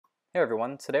Hey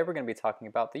everyone, today we're going to be talking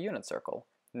about the unit circle,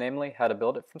 namely how to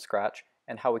build it from scratch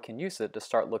and how we can use it to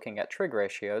start looking at trig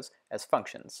ratios as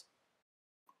functions.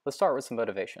 Let's start with some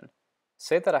motivation.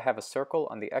 Say that I have a circle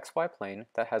on the xy plane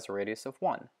that has a radius of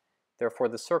 1. Therefore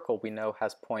the circle we know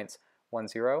has points 1,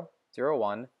 0, 0,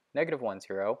 1, negative 1,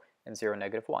 0, and 0,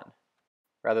 negative 1.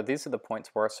 Rather, these are the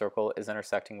points where our circle is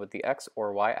intersecting with the x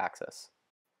or y axis.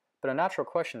 But a natural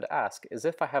question to ask is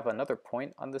if I have another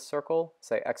point on this circle,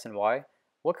 say x and y,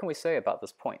 what can we say about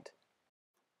this point?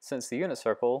 Since the unit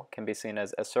circle can be seen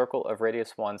as a circle of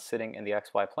radius 1 sitting in the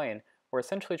xy plane, we're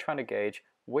essentially trying to gauge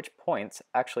which points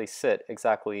actually sit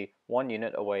exactly 1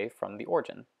 unit away from the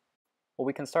origin. Well,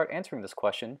 we can start answering this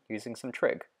question using some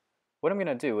trig. What I'm going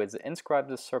to do is inscribe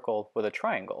this circle with a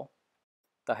triangle.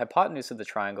 The hypotenuse of the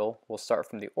triangle will start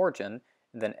from the origin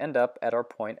and then end up at our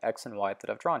point x and y that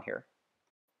I've drawn here.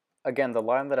 Again, the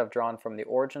line that I've drawn from the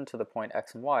origin to the point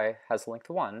x and y has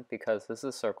length 1 because this is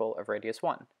a circle of radius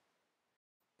 1.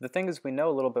 The thing is, we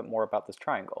know a little bit more about this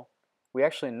triangle. We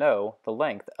actually know the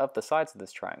length of the sides of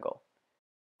this triangle.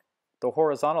 The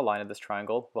horizontal line of this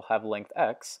triangle will have length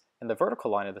x, and the vertical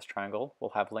line of this triangle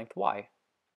will have length y.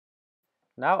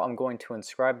 Now I'm going to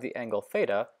inscribe the angle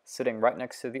theta sitting right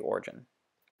next to the origin.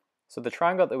 So the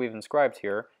triangle that we've inscribed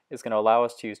here is going to allow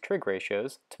us to use trig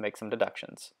ratios to make some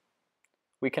deductions.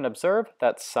 We can observe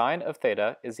that sine of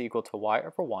theta is equal to y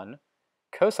over 1,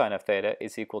 cosine of theta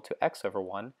is equal to x over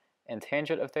 1, and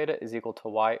tangent of theta is equal to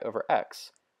y over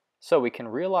x. So we can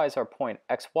realize our point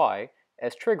xy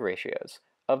as trig ratios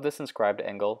of this inscribed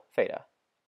angle theta.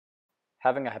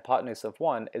 Having a hypotenuse of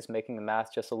 1 is making the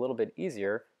math just a little bit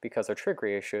easier because our trig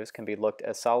ratios can be looked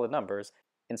as solid numbers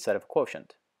instead of a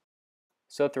quotient.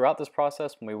 So throughout this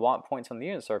process, when we want points on the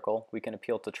unit circle, we can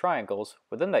appeal to triangles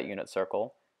within that unit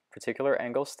circle, particular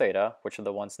angles theta, which are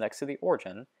the ones next to the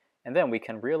origin, and then we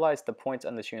can realize the points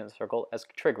on this unit circle as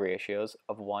trig ratios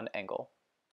of one angle.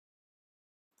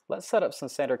 Let's set up some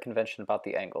standard convention about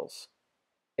the angles.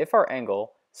 If our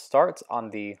angle starts on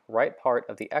the right part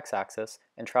of the x-axis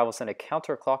and travels in a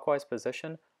counterclockwise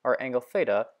position, our angle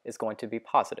theta is going to be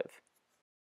positive.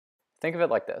 Think of it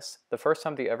like this. The first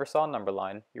time that you ever saw a number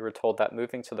line, you were told that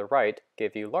moving to the right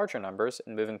gave you larger numbers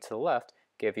and moving to the left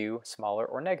gave you smaller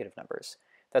or negative numbers.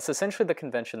 That's essentially the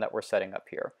convention that we're setting up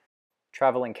here.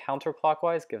 Traveling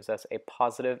counterclockwise gives us a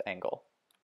positive angle.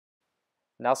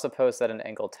 Now suppose that an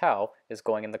angle tau is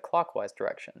going in the clockwise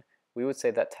direction. We would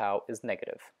say that tau is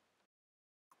negative.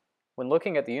 When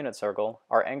looking at the unit circle,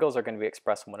 our angles are going to be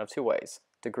expressed in one of two ways,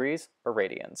 degrees or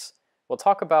radians. We'll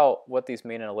talk about what these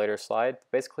mean in a later slide.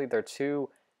 Basically, they're two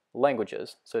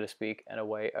languages, so to speak, in a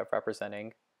way of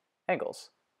representing angles.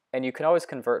 And you can always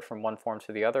convert from one form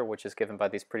to the other, which is given by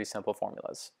these pretty simple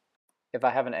formulas. If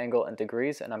I have an angle in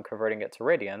degrees and I'm converting it to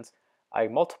radians, I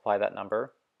multiply that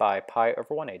number by pi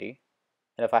over 180.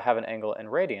 And if I have an angle in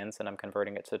radians and I'm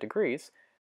converting it to degrees,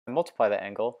 I multiply that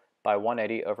angle by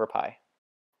 180 over pi.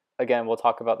 Again, we'll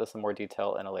talk about this in more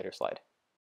detail in a later slide.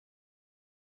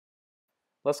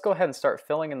 Let's go ahead and start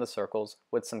filling in the circles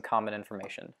with some common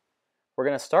information. We're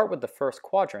going to start with the first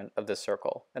quadrant of this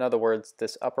circle, in other words,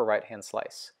 this upper right-hand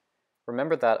slice.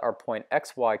 Remember that our point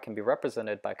xy can be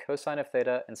represented by cosine of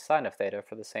theta and sine of theta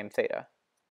for the same theta.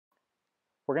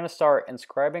 We're going to start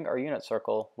inscribing our unit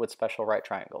circle with special right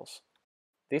triangles.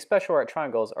 These special right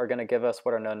triangles are going to give us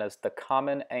what are known as the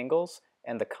common angles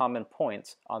and the common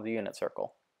points on the unit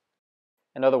circle.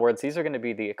 In other words, these are going to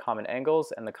be the common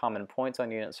angles and the common points on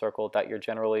the unit circle that you're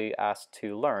generally asked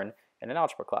to learn in an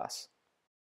algebra class.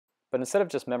 But instead of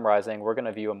just memorizing, we're going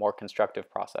to view a more constructive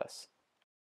process.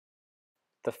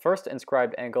 The first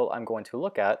inscribed angle I'm going to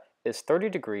look at is 30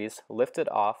 degrees lifted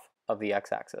off of the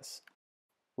x-axis.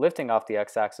 Lifting off the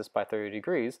x-axis by 30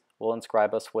 degrees will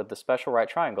inscribe us with the special right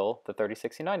triangle, the 30,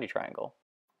 60, 90 triangle.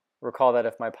 Recall that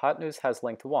if my hypotenuse has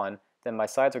length 1, then my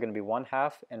sides are going to be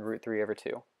 1/2 and root 3 over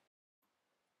 2.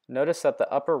 Notice that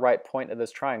the upper right point of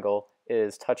this triangle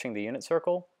is touching the unit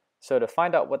circle, so to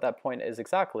find out what that point is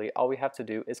exactly, all we have to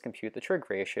do is compute the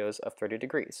trig ratios of 30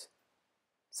 degrees.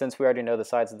 Since we already know the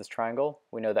sides of this triangle,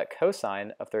 we know that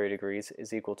cosine of 30 degrees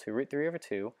is equal to root 3 over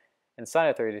 2, and sine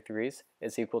of 30 degrees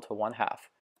is equal to 1/2.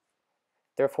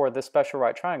 Therefore, this special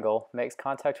right triangle makes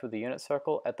contact with the unit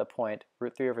circle at the point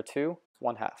root 3 over 2,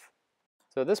 1/2.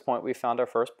 So at this point, we found our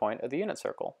first point of the unit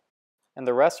circle, and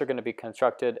the rest are going to be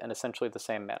constructed in essentially the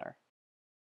same manner.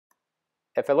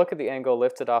 If I look at the angle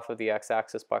lifted off of the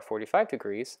x-axis by 45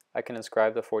 degrees, I can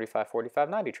inscribe the 45, 45,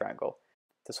 90 triangle.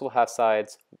 This will have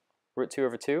sides root 2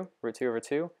 over 2, root 2 over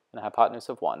 2, and a hypotenuse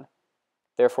of 1.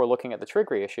 Therefore, looking at the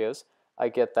trig ratios, I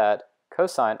get that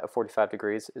cosine of 45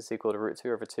 degrees is equal to root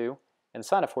 2 over 2, and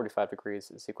sine of 45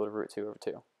 degrees is equal to root 2 over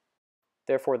 2.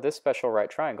 Therefore, this special right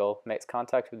triangle makes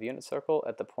contact with the unit circle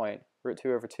at the point root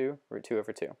 2 over 2, root 2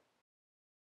 over 2. For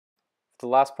the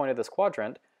last point of this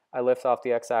quadrant, I lift off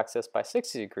the x-axis by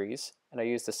 60 degrees, and I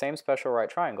use the same special right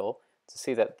triangle to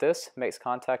see that this makes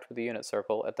contact with the unit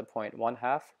circle at the point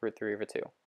 1/2 root 3 over 2.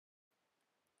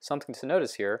 Something to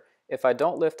notice here, if I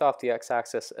don't lift off the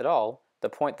x-axis at all, the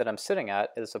point that I'm sitting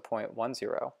at is the point 1,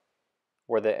 0,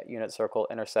 where the unit circle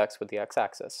intersects with the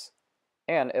x-axis.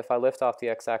 And if I lift off the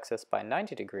x-axis by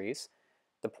 90 degrees,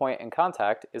 the point in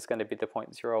contact is going to be the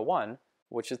point 0, 1,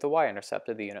 which is the y-intercept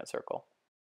of the unit circle.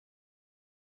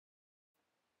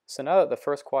 So now that the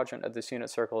first quadrant of this unit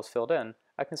circle is filled in,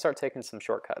 I can start taking some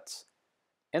shortcuts.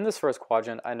 In this first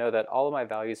quadrant, I know that all of my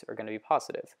values are going to be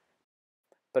positive.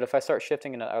 But if I start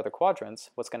shifting into other quadrants,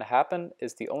 what's going to happen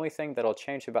is the only thing that'll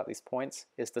change about these points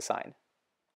is the sign.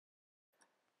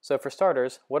 So for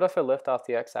starters, what if I lift off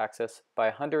the x-axis by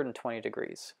 120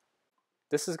 degrees?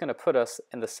 This is going to put us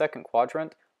in the second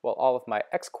quadrant while all of my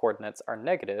x-coordinates are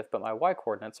negative but my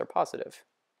y-coordinates are positive.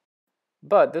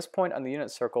 But this point on the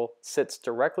unit circle sits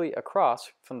directly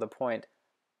across from the point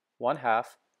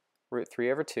 1/2 root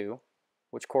 3 over 2,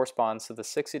 which corresponds to the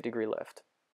 60-degree lift.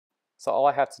 So all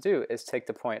I have to do is take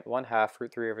the point 1/2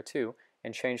 root 3 over 2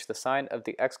 and change the sign of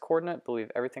the x-coordinate but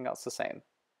leave everything else the same.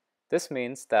 This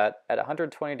means that at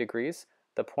 120 degrees,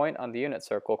 the point on the unit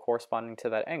circle corresponding to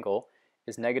that angle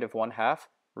is negative 1/2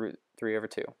 root 3 over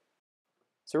 2.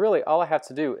 So really all I have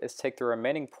to do is take the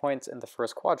remaining points in the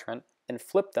first quadrant and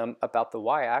flip them about the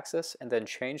y-axis and then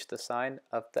change the sign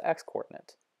of the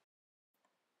x-coordinate.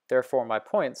 Therefore my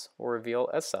points will reveal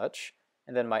as such,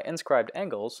 and then my inscribed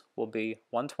angles will be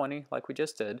 120 like we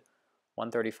just did,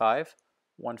 135,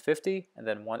 150, and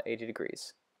then 180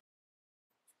 degrees.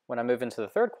 When I move into the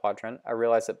third quadrant, I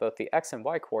realize that both the x and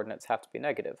y coordinates have to be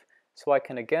negative, so I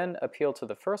can again appeal to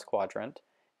the first quadrant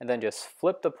and then just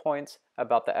flip the points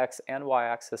about the x and y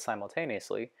axis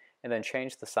simultaneously and then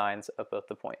change the signs of both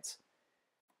the points.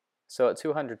 So at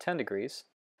 210 degrees,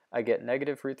 I get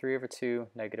negative root 3 over 2,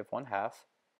 negative 1/2.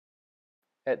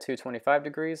 At 225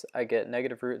 degrees, I get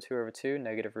negative root 2 over 2,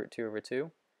 negative root 2 over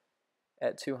 2.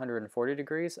 At 240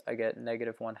 degrees, I get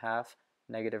negative 1/2,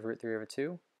 negative root 3 over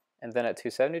 2. And then at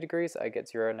 270 degrees, I get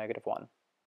 0, negative 1.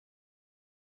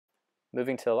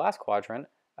 Moving to the last quadrant,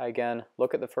 I again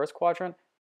look at the first quadrant,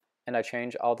 and I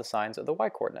change all the signs of the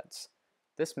y-coordinates.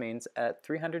 This means at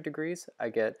 300 degrees, I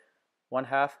get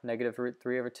 1/2, negative root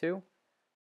 3 over 2.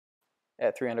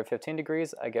 At 315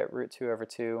 degrees, I get root 2 over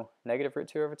 2, negative root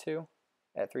 2 over 2.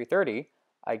 At 330,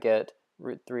 I get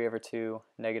root 3 over 2,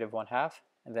 negative 1/2.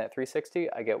 And then at 360,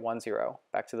 I get 1, 0,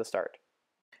 back to the start.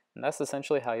 And that's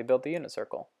essentially how you build the unit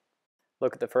circle.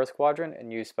 Look at the first quadrant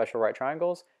and use special right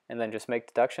triangles, and then just make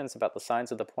deductions about the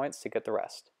signs of the points to get the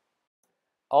rest.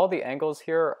 All the angles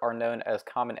here are known as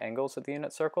common angles of the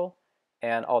unit circle,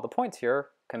 and all the points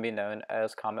here can be known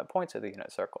as common points of the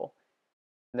unit circle.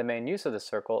 The main use of the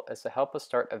circle is to help us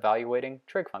start evaluating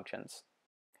trig functions.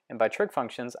 And by trig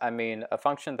functions, I mean a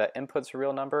function that inputs a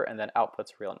real number and then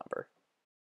outputs a real number.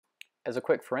 As a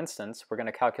quick for instance, we're going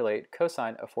to calculate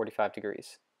cosine of 45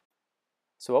 degrees.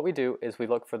 So what we do is we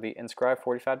look for the inscribed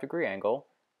 45-degree angle,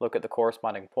 look at the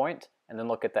corresponding point, and then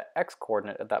look at the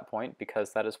x-coordinate at that point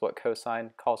because that is what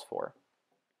cosine calls for.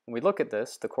 When we look at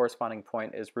this, the corresponding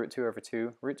point is root 2 over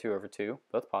 2, root 2 over 2,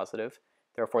 both positive.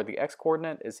 Therefore the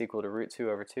x-coordinate is equal to root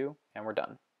 2 over 2, and we're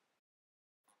done.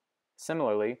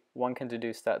 Similarly, one can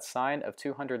deduce that sine of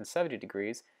 270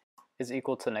 degrees is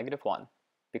equal to negative 1,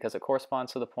 because it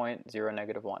corresponds to the point 0,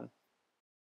 negative 1.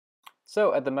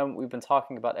 So at the moment we've been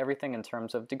talking about everything in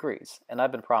terms of degrees, and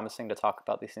I've been promising to talk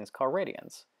about these things called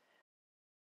radians.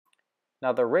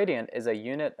 Now the radian is a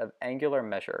unit of angular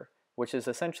measure, which is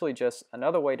essentially just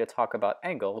another way to talk about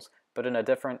angles, but in a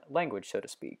different language, so to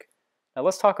speak. Now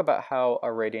let's talk about how a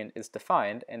radian is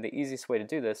defined, and the easiest way to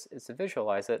do this is to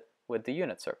visualize it with the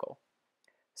unit circle.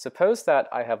 Suppose that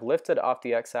I have lifted off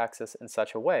the x-axis in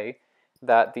such a way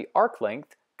that the arc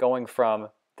length going from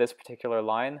this particular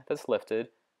line that's lifted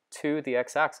to the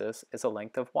x-axis is a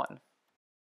length of 1.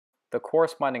 The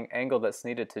corresponding angle that's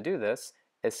needed to do this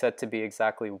is said to be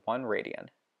exactly 1 radian.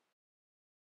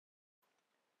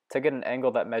 To get an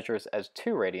angle that measures as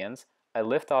 2 radians, I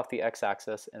lift off the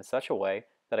x-axis in such a way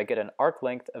that I get an arc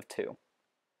length of 2.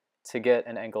 To get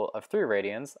an angle of 3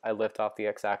 radians, I lift off the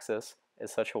x-axis in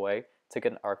such a way to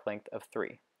get an arc length of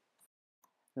 3.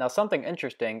 Now something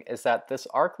interesting is that this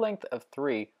arc length of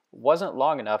 3 wasn't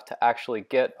long enough to actually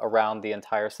get around the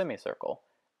entire semicircle.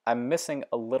 I'm missing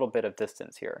a little bit of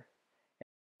distance here.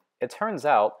 It turns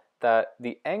out that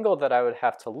the angle that I would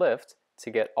have to lift to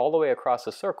get all the way across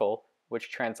the circle, which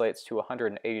translates to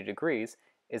 180 degrees,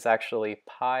 is actually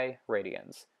pi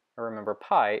radians. And remember,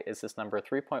 pi is this number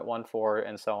 3.14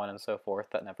 and so on and so forth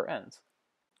that never ends.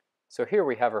 So here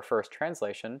we have our first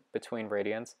translation between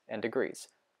radians and degrees.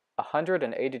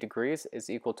 180 degrees is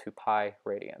equal to pi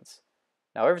radians.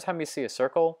 Now every time you see a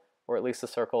circle, or at least a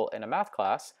circle in a math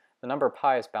class, the number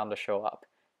pi is bound to show up.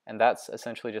 And that's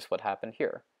essentially just what happened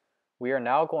here. We are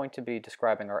now going to be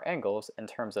describing our angles in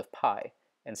terms of pi,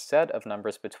 instead of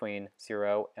numbers between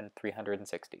 0 and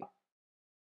 360.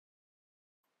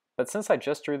 But since I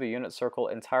just drew the unit circle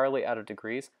entirely out of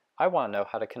degrees, I want to know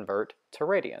how to convert to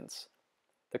radians.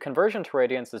 The conversion to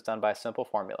radians is done by a simple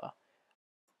formula.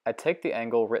 I take the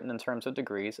angle written in terms of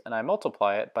degrees and I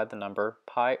multiply it by the number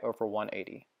pi over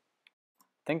 180.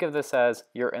 Think of this as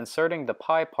you're inserting the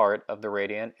pi part of the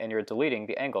radian and you're deleting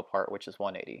the angle part, which is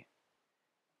 180.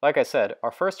 Like I said,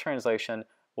 our first translation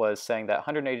was saying that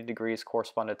 180 degrees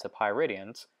corresponded to pi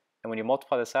radians, and when you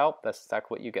multiply this out, that's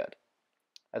exactly what you get.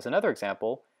 As another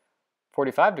example,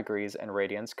 45 degrees in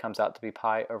radians comes out to be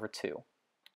pi over 2.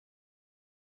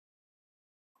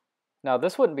 Now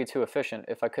this wouldn't be too efficient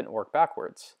if I couldn't work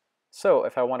backwards. So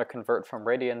if I want to convert from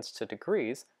radians to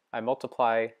degrees, I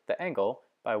multiply the angle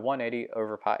by 180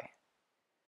 over pi.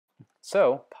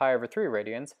 So pi over 3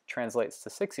 radians translates to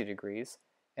 60 degrees,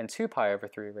 and 2 pi over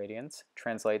 3 radians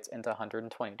translates into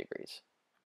 120 degrees.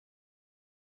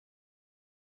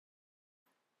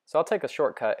 So I'll take a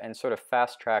shortcut and sort of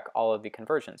fast track all of the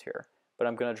conversions here, but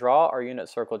I'm going to draw our unit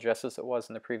circle just as it was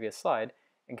in the previous slide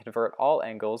and convert all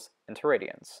angles into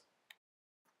radians.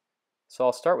 So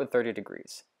I'll start with 30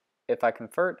 degrees. If I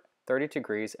convert 30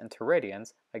 degrees into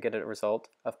radians, I get a result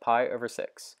of pi over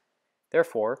 6.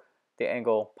 Therefore, the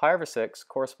angle pi over 6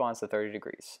 corresponds to 30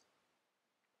 degrees.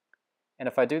 And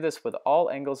if I do this with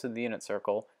all angles of the unit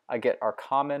circle, I get our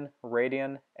common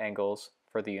radian angles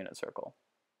for the unit circle.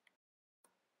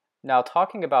 Now,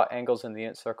 talking about angles in the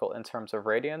unit circle in terms of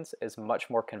radians is much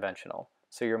more conventional,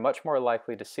 so you're much more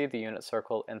likely to see the unit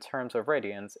circle in terms of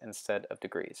radians instead of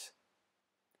degrees.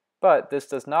 But this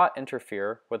does not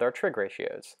interfere with our trig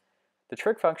ratios. The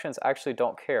trig functions actually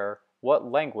don't care what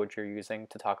language you're using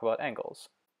to talk about angles.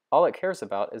 All it cares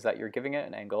about is that you're giving it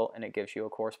an angle and it gives you a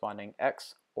corresponding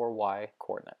x or y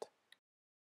coordinate.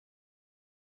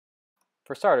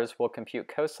 For starters, we'll compute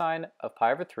cosine of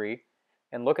pi over 3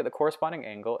 and look at the corresponding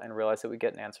angle and realize that we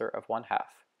get an answer of 1/2.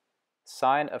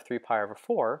 Sine of 3 pi over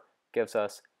 4 gives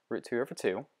us root 2 over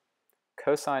 2.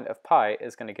 Cosine of pi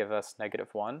is going to give us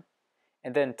 -1.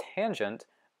 And then tangent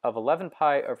of 11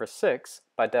 pi over 6,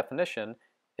 by definition,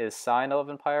 is sine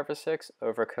 11 pi over 6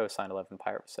 over cosine 11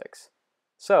 pi over 6.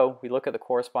 So we look at the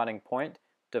corresponding point,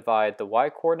 divide the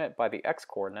y-coordinate by the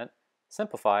x-coordinate,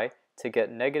 simplify to get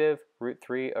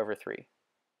 -√3 over 3.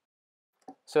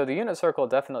 So the unit circle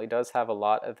definitely does have a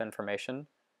lot of information.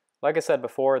 Like I said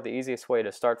before, the easiest way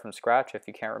to start from scratch if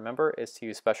you can't remember is to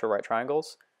use special right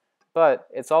triangles. But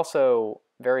it's also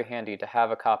very handy to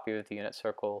have a copy of the unit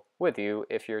circle with you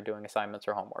if you're doing assignments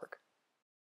or homework.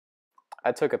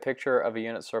 I took a picture of a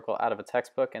unit circle out of a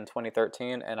textbook in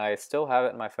 2013 and I still have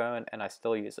it in my phone and I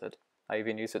still use it. I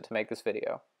even use it to make this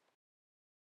video.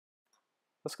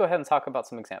 Let's go ahead and talk about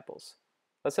some examples.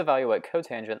 Let's evaluate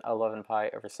cotangent 11 pi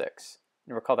over 6.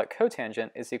 And recall that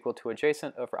cotangent is equal to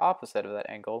adjacent over opposite of that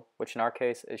angle, which in our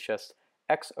case is just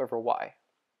x over y.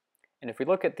 And if we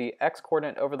look at the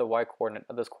x-coordinate over the y-coordinate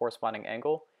of this corresponding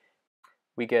angle,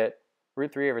 we get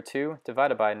 √3 over 2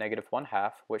 divided by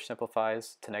 -1/2, which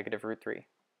simplifies to -√3.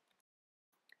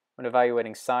 When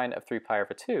evaluating sine of 3 pi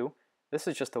over 2, this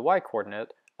is just the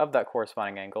y-coordinate of that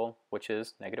corresponding angle, which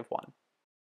is -1.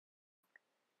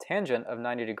 Tangent of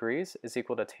 90 degrees is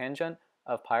equal to tangent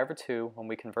of pi over 2 when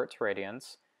we convert to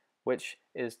radians, which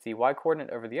is the y-coordinate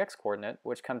over the x-coordinate,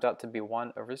 which comes out to be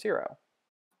 1 over 0.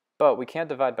 But we can't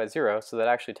divide by 0, so that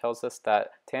actually tells us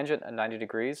that tangent of 90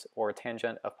 degrees, or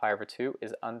tangent of pi over 2,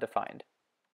 is undefined.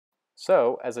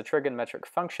 So, as a trigonometric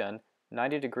function,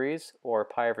 90 degrees, or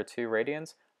pi over 2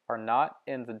 radians, are not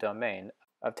in the domain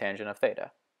of tangent of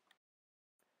theta.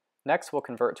 Next, we'll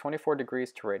convert 24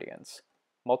 degrees to radians.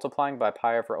 Multiplying by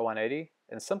pi over 180,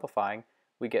 and simplifying,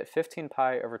 we get 15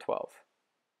 pi over 12.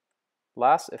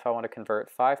 Last, if I want to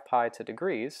convert 5 pi to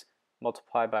degrees,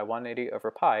 multiply by 180 over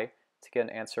pi, to get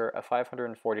an answer of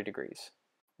 540 degrees,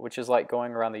 which is like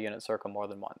going around the unit circle more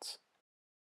than once.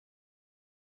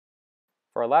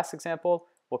 For our last example,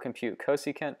 we'll compute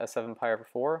cosecant of 7 pi over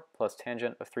 4 plus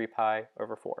tangent of 3 pi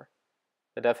over 4.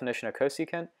 The definition of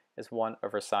cosecant is 1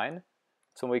 over sine,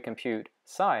 so when we compute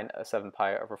sine of 7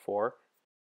 pi over 4,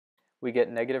 we get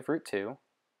 -√2,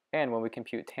 and when we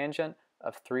compute tangent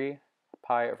of 3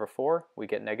 pi over 4, we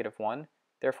get -1,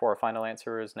 therefore our final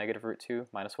answer is -√2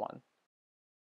 minus 1.